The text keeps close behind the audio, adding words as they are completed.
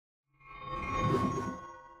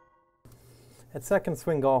At Second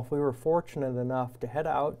Swing Golf, we were fortunate enough to head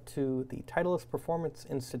out to the Titleist Performance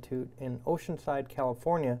Institute in Oceanside,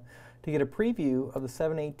 California to get a preview of the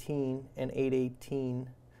 718 and 818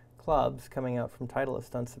 clubs coming out from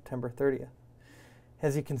Titleist on September 30th.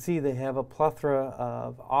 As you can see, they have a plethora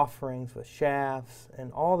of offerings with shafts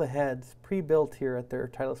and all the heads pre-built here at their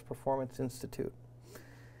Titleist Performance Institute.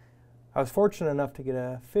 I was fortunate enough to get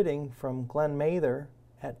a fitting from Glen Mahler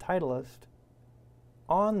at Titleist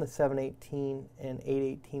on the 718 and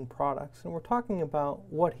 818 products, and we're talking about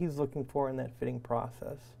what he's looking for in that fitting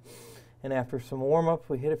process. And after some warm-up,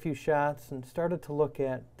 we hit a few shots and started to look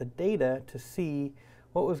at the data to see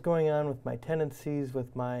what was going on with my tendencies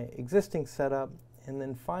with my existing setup, and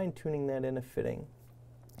then fine-tuning that in a fitting.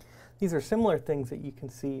 These are similar things that you can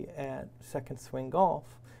see at Second Swing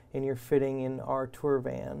Golf in your fitting in our tour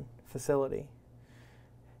van facility.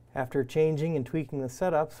 After changing and tweaking the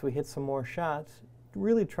setups, we hit some more shots,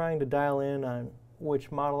 really trying to dial in on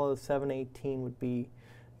which model of the 718 would be,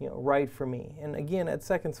 right for me. And again, at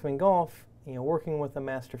Second Swing Golf, working with a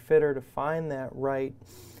master fitter to find that right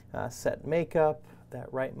set makeup, that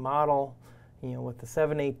right model. With the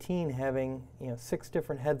 718 having 6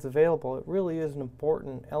 different heads available, it really is an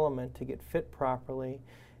important element to get fit properly,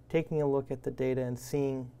 taking a look at the data and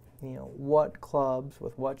seeing what clubs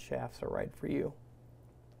with what shafts are right for you.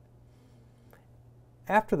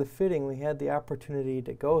 After the fitting, we had the opportunity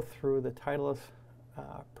to go through the Titleist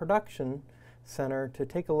Production Center to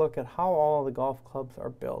take a look at how all the golf clubs are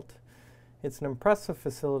built. It's an impressive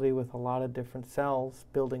facility with a lot of different cells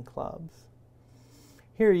building clubs.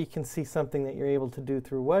 Here you can see something that you're able to do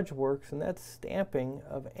through WedgeWorks, and that's stamping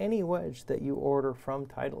of any wedge that you order from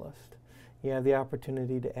Titleist. You have the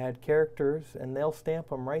opportunity to add characters, and they'll stamp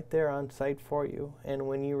them right there on site for you. And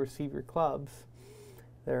when you receive your clubs,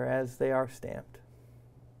 they're as they are stamped.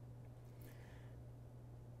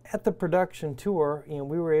 At the production tour,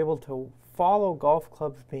 we were able to follow golf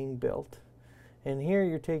clubs being built. And here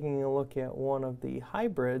you're taking a look at one of the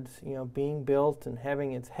hybrids, being built and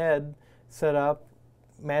having its head set up,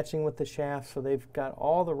 matching with the shaft, so they've got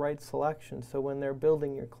all the right selections. So when they're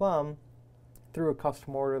building your club through a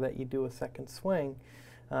custom order that you do a Second Swing,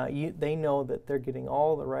 they know that they're getting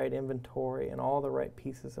all the right inventory and all the right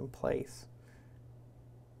pieces in place.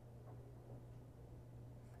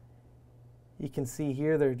 You can see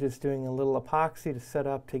here they're just doing a little epoxy to set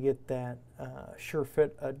up to get that sure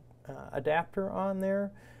fit adapter on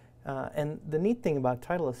there. And the neat thing about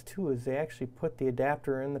Titleist too is they actually put the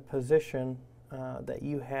adapter in the position that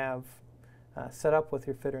you have set up with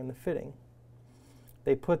your fitter in the fitting.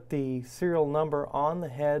 They put the serial number on the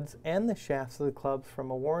heads and the shafts of the clubs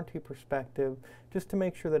from a warranty perspective just to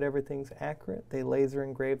make sure that everything's accurate. They laser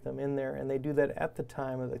engrave them in there, and they do that at the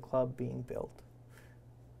time of the club being built.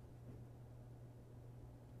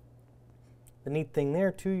 The neat thing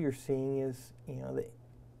there too you're seeing is that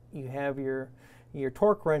you have your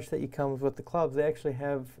torque wrench that comes with the clubs. They actually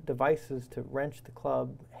have devices to wrench the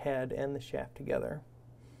club head and the shaft together.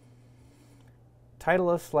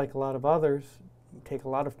 Titleist, like a lot of others, take a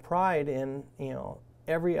lot of pride in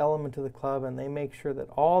every element of the club, and they make sure that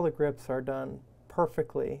all the grips are done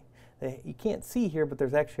perfectly. You can't see here, but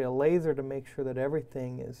there's actually a laser to make sure that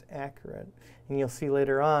everything is accurate. And you'll see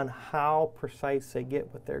later on how precise they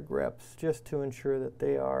get with their grips, just to ensure that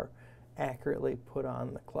they are accurately put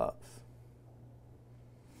on the clubs.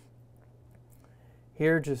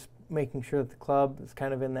 Here, just making sure that the club is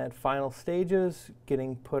kind of in that final stages,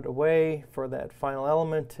 getting put away for that final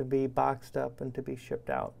element to be boxed up and to be shipped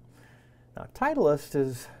out. Now, Titleist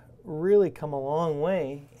has really come a long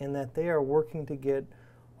way in that they are working to get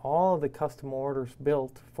all of the custom orders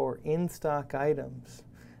built for in-stock items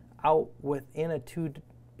out within a 2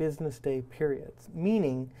 business day period.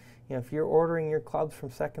 Meaning, if you're ordering your clubs from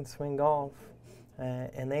Second Swing Golf,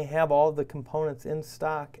 and they have all the components in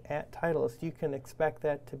stock at Titleist, you can expect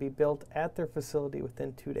that to be built at their facility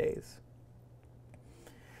within 2 days.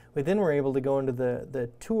 We then were able to go into the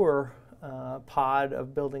tour pod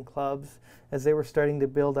of building clubs as they were starting to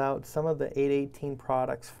build out some of the 818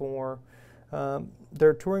 products for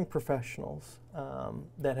their touring professionals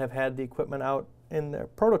that have had the equipment out in their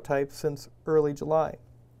prototype since early July.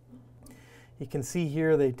 You can see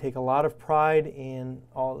here they take a lot of pride in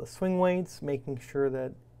all the swing weights, making sure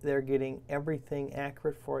that they're getting everything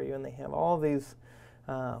accurate for you, and they have all these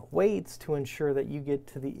weights to ensure that you get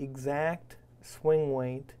to the exact swing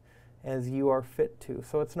weight as you are fit to.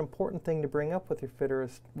 So it's an important thing to bring up with your fitter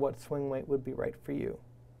is what swing weight would be right for you.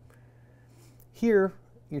 Here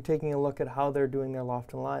you're taking a look at how they're doing their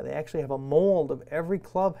loft and lie. They actually have a mold of every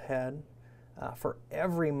club head for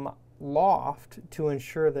every loft to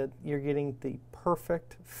ensure that you're getting the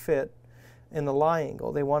perfect fit and the lie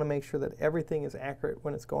angle. They want to make sure that everything is accurate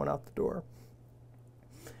when it's going out the door.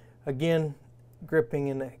 Again, gripping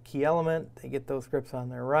in a key element, they get those grips on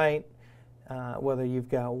there right. Whether you've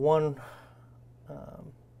got one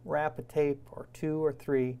wrap of tape or 2 or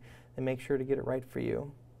 3, they make sure to get it right for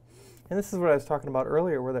you. And this is what I was talking about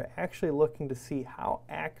earlier, where they're actually looking to see how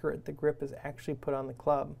accurate the grip is actually put on the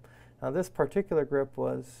club. Now this particular grip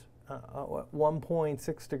was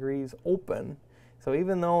 1.6 degrees open, so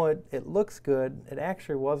even though it looks good, it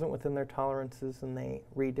actually wasn't within their tolerances, and they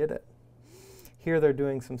redid it. Here they're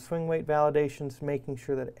doing some swing weight validations, making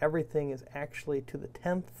sure that everything is actually to the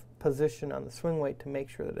 10th position on the swing weight to make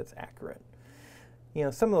sure that it's accurate. You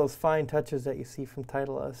know, some of those fine touches that you see from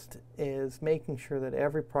Titleist is making sure that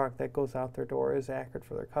every product that goes out their door is accurate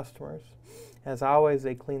for their customers. As always,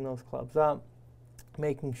 they clean those clubs up,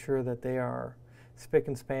 making sure that they are spick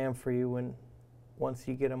and span for you once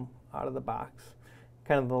you get them out of the box.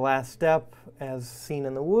 Kind of the last step, as seen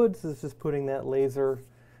in the woods, is just putting that laser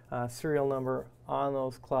serial number on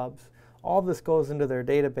those clubs. All of this goes into their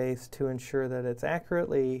database to ensure that it's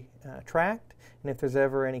accurately tracked, and if there's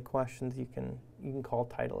ever any questions, you can call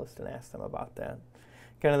Titleist and ask them about that.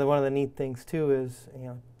 Kind of one of the neat things too is, you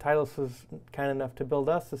know, Titleist was kind enough to build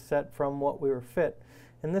us a set from what we were fit,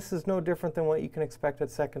 and this is no different than what you can expect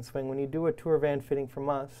at Second Swing. When you do a tour van fitting from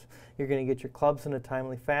us, you're going to get your clubs in a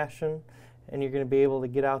timely fashion, and you're going to be able to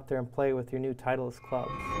get out there and play with your new Titleist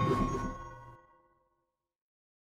clubs.